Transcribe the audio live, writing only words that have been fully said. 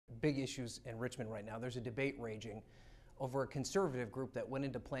big issues in Richmond right now. There's a debate raging over a conservative group that went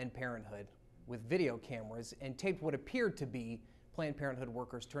into Planned Parenthood with video cameras and taped what appeared to be Planned Parenthood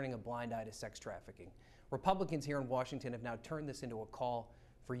workers turning a blind eye to sex trafficking. Republicans here in Washington have now turned this into a call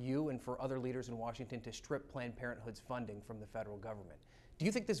for you and for other leaders in Washington to strip Planned Parenthood's funding from the federal government. Do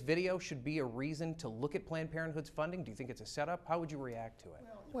you think this video should be a reason to look at Planned Parenthood's funding? Do you think it's a setup? How would you react to it?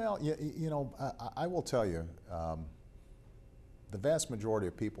 Well, you know, I will tell you, the vast majority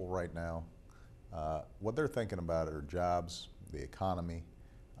of people right now, what they're thinking about are jobs, the economy.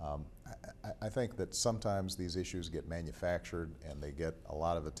 I think that sometimes these issues get manufactured and they get a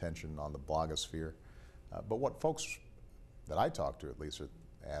lot of attention on the blogosphere. But what folks that I talk to at least are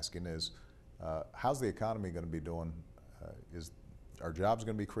asking is, how's the economy going to be doing? Are jobs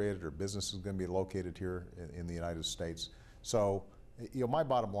going to be created? Are businesses going to be located here in the United States? So, you know, my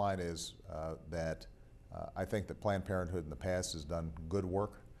bottom line is that I think that Planned Parenthood in the past has done good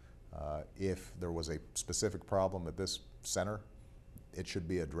work. If there was a specific problem at this center, it should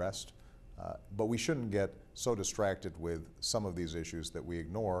be addressed. But we shouldn't get so distracted with some of these issues that we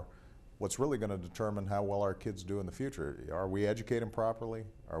ignore what's really going to determine how well our kids do in the future. Are we educating properly?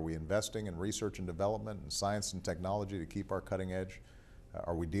 Are we investing in research and development and science and technology to keep our cutting edge?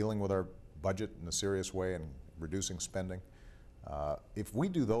 Are we dealing with our budget in a serious way and reducing spending? If we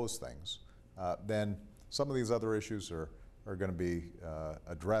do those things, then some of these other issues are going to be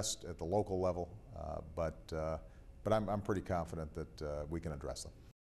addressed at the local level, but I'm pretty confident that we can address them.